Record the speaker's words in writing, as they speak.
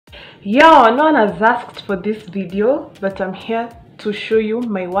Yeah, no one has asked for this video, but I'm here to show you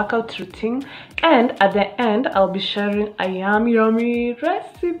my workout routine, and at the end I'll be sharing a yummy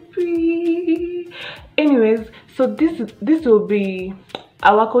recipe. Anyways, so this will be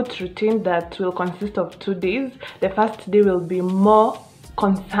a workout routine that will consist of 2 days. The first day will be more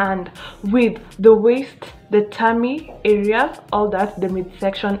concerned with the waist, the tummy area, all that, the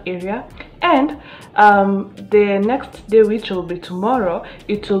midsection area, and the next day, which will be tomorrow,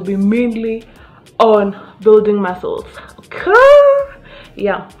 it will be mainly on building muscles. Okay,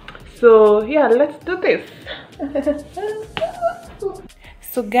 yeah, so yeah, let's do this.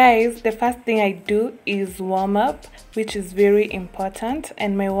 So guys, the first thing I do is warm up, which is very important,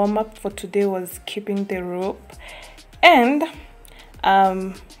 and my warm up for today was keeping the rope. And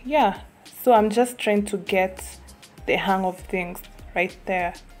yeah, so I'm just trying to get the hang of things right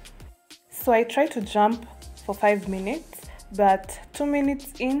there. So I try to jump for 5 minutes, but 2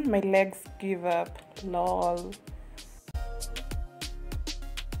 minutes in, my legs give up. Lol.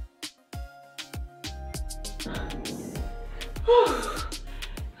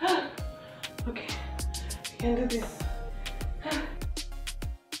 Okay, I can do this.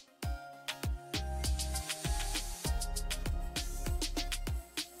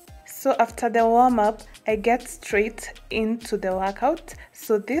 So after the warm-up, I get straight into the workout.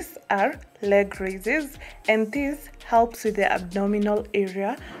 So these are leg raises, and this helps with the abdominal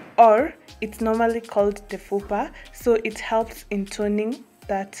area, or it's normally called the fupa. So it helps in toning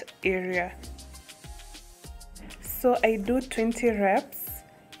that area. So I do 20 reps,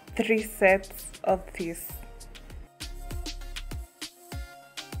 3 sets of this.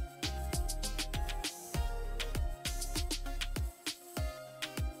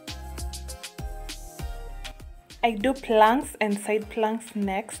 I do planks and side planks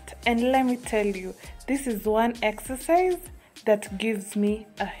next, and let me tell you, this is one exercise that gives me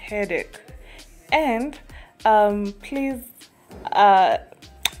a headache. And please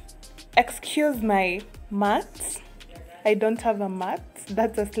excuse my mat. I don't have a mat,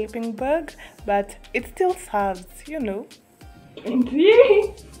 that's a sleeping bag, but it still serves, you know.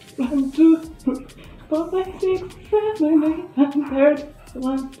 23, 1, 2, 3, 4, 5, 6, 7, 8, 9, 10,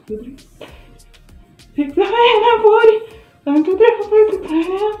 1, 2, 3. 6, 7, 8, 40. 1, 2, 3, 4, 5, 6, 7,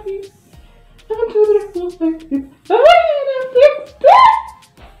 8, 1, 2, 3, 4, 5, 6, 7, 8,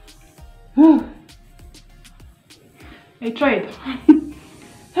 10. I tried.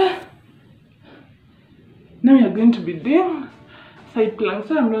 Now we are going to be doing side planks.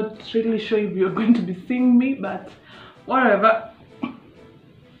 So I'm not really sure if you're going to be seeing me, but whatever.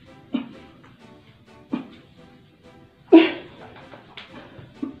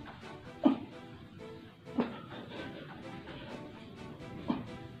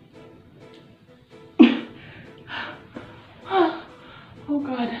 Oh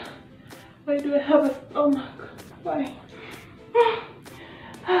God, why do I have a stomach? Why?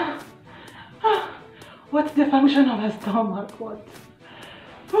 What's the function of a stomach? What?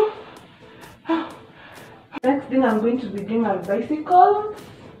 Next thing I'm going to be doing are bicycles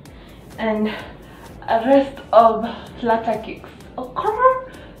and a rest of flutter kicks.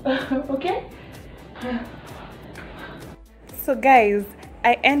 Okay? So guys,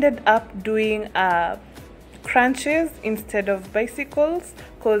 I ended up doing crunches instead of bicycles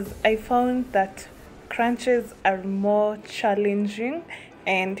because I found that crunches are more challenging,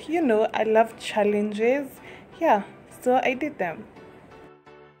 and you know, I love challenges. Yeah, so I did them.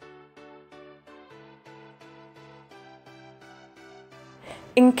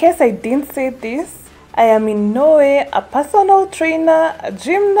 In case I didn't say this, I am in no way a personal trainer, a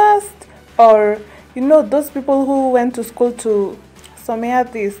gymnast, or you know, those people who went to school to somewhere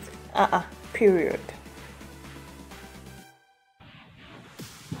this period.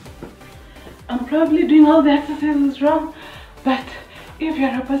 I'm probably doing all the exercises wrong, but if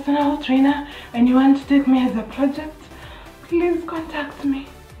you're a personal trainer and you want to take me as a project, please contact me.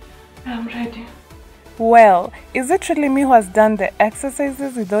 I'm ready. Well, is it really me who has done the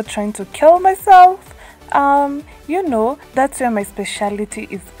exercises without trying to kill myself? You know, that's where my specialty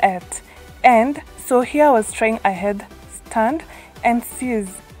is at. And so here I was trying a headstand, and sis,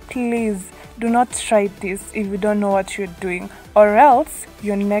 please do not try this if you don't know what you're doing, or else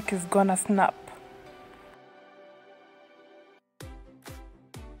your neck is gonna snap.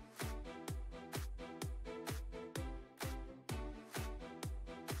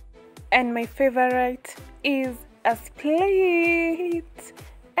 And my favorite is a split,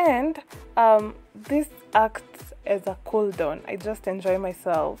 and this acts as a cool down. I just enjoy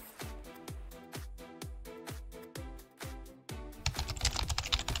myself.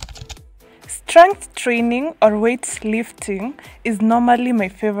 Strength training or weight lifting is normally my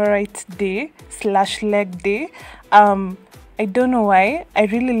favorite day / leg day. I don't know why. I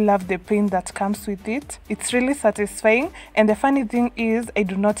really love the pain that comes with it. It's really satisfying, and the funny thing is I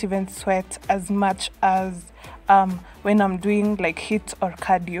do not even sweat as much as when I'm doing like HIIT or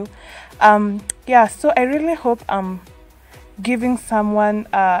cardio. Yeah, so I really hope I'm giving someone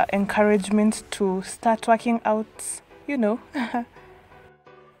encouragement to start working out, you know.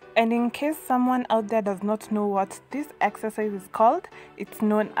 And in case someone out there does not know what this exercise is called, it's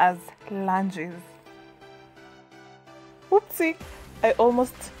known as lunges. Oopsie, I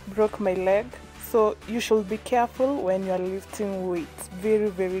almost broke my leg. So you should be careful when you're lifting weights. Very,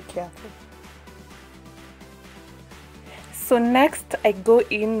 very careful. So next I go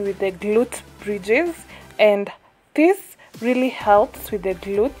in with the glute bridges, and this really helps with the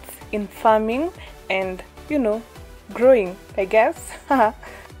glutes in farming and, you know, growing, I guess.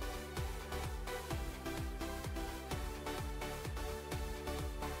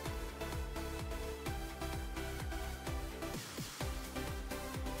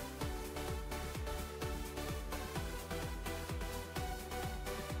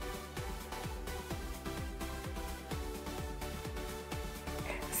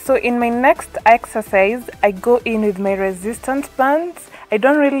 So in my next exercise, I go in with my resistance bands. I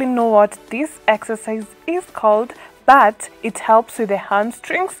don't really know what this exercise is called, but it helps with the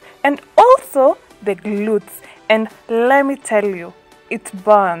hamstrings and also the glutes. And let me tell you, it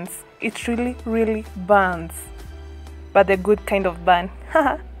burns. It really, really burns. But the good kind of burn.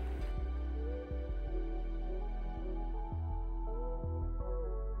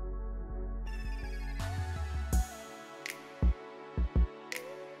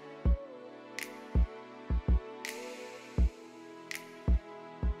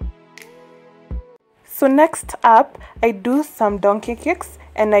 So next up, I do some donkey kicks,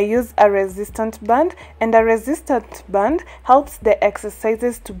 and I use a resistant band, and a resistant band helps the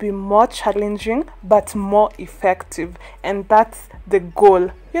exercises to be more challenging but more effective, and that's the goal,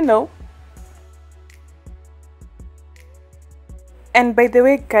 you know. And by the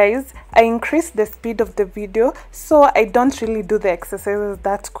way guys, I increased the speed of the video so I don't really do the exercises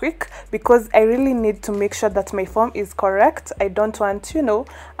that quick, because I really need to make sure that my form is correct. I don't want, you know,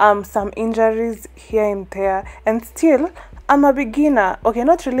 some injuries here and there. And still, I'm a beginner. Okay,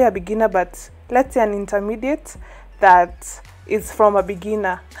 not really a beginner, but let's say an intermediate that is from a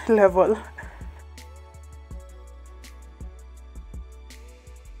beginner level.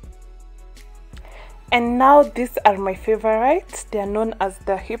 And now these are my favorites. They are known as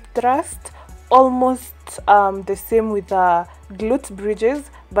the hip thrust, almost the same with the glute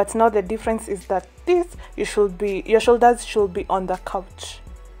bridges, but now the difference is that your shoulders should be on the couch.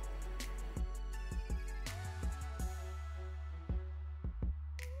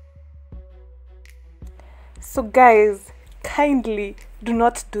 So guys, kindly do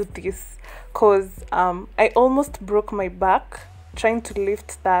not do this, because I almost broke my back trying to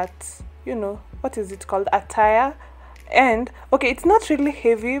lift that, you know, what is it called, a tire. And okay, it's not really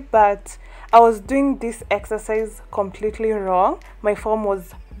heavy, but I was doing this exercise completely wrong. My form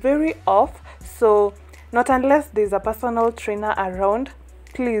was very off. So not unless there's a personal trainer around,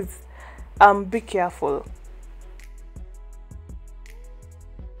 please be careful.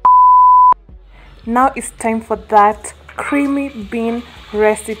 Now it's time for that creamy bean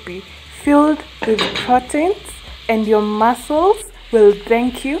recipe filled with proteins, and your muscles will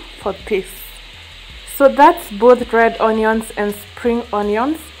thank you for this. So that's both red onions and spring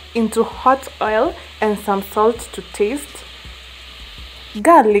onions into hot oil and some salt to taste.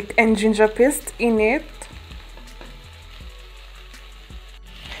 Garlic and ginger paste in it.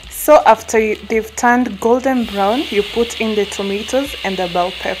 So after they've turned golden brown, you put in the tomatoes and the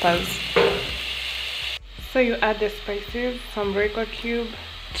bell peppers. So you add the spices, some Royco cube,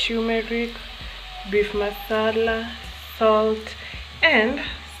 turmeric, beef masala, salt, and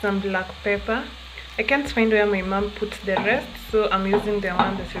some black pepper. I can't find where my mom put the rest, so I'm using the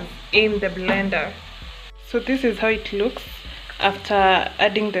one that is in the blender. So this is how it looks after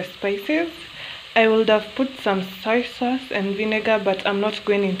adding the spices. I would have put some soy sauce and vinegar, but I'm not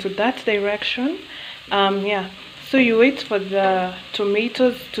going into that direction. Yeah, so you wait for the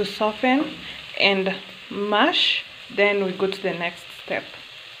tomatoes to soften and mash, then we go to the next step.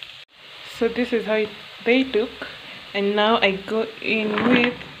 So this is how they look, and now I go in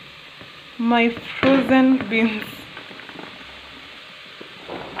with my frozen beans.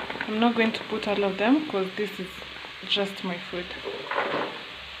 I'm not going to put all of them because this is just my food.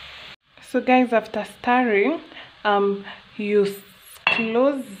 So guys, after stirring, you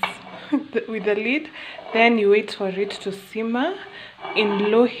close with the lid, then you wait for it to simmer in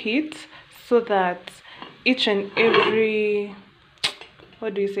low heat. so that each and every,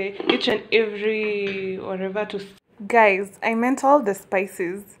 what do you say, each and every whatever to, guys, I meant all the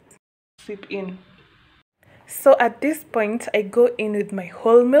spices sip in. So at this point, I go in with my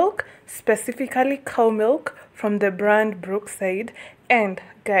whole milk, specifically cow milk from the brand Brookside. And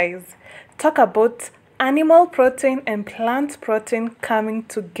guys, talk about animal protein and plant protein coming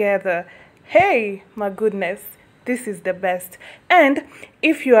together. Hey, my goodness, this is the best. And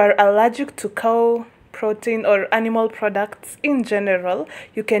if you are allergic to cow protein or animal products in general,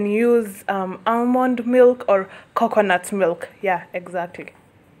 you can use almond milk or coconut milk. Yeah, exactly.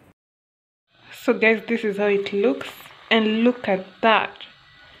 So guys, this is how it looks, and look at that.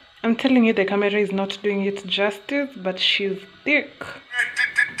 I'm telling you, the camera is not doing it justice, but she's thick.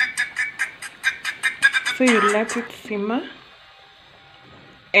 So you let it simmer,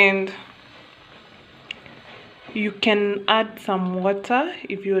 and you can add some water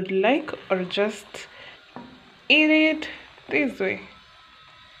if you would like, or just eat it this way.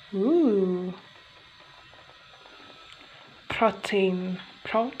 Ooh, protein.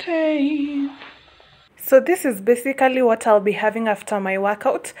 So this is basically what I'll be having after my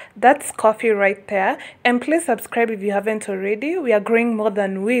workout. That's coffee right there. And please subscribe if you haven't already. We are growing more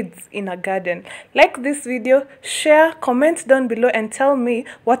than weeds in a garden. Like this video, share, comment down below, and tell me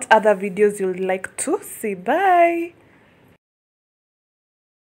what other videos you'd like to see. Bye!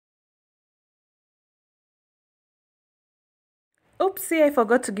 Oopsie, I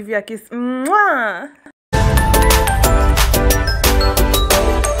forgot to give you a kiss. Mwah!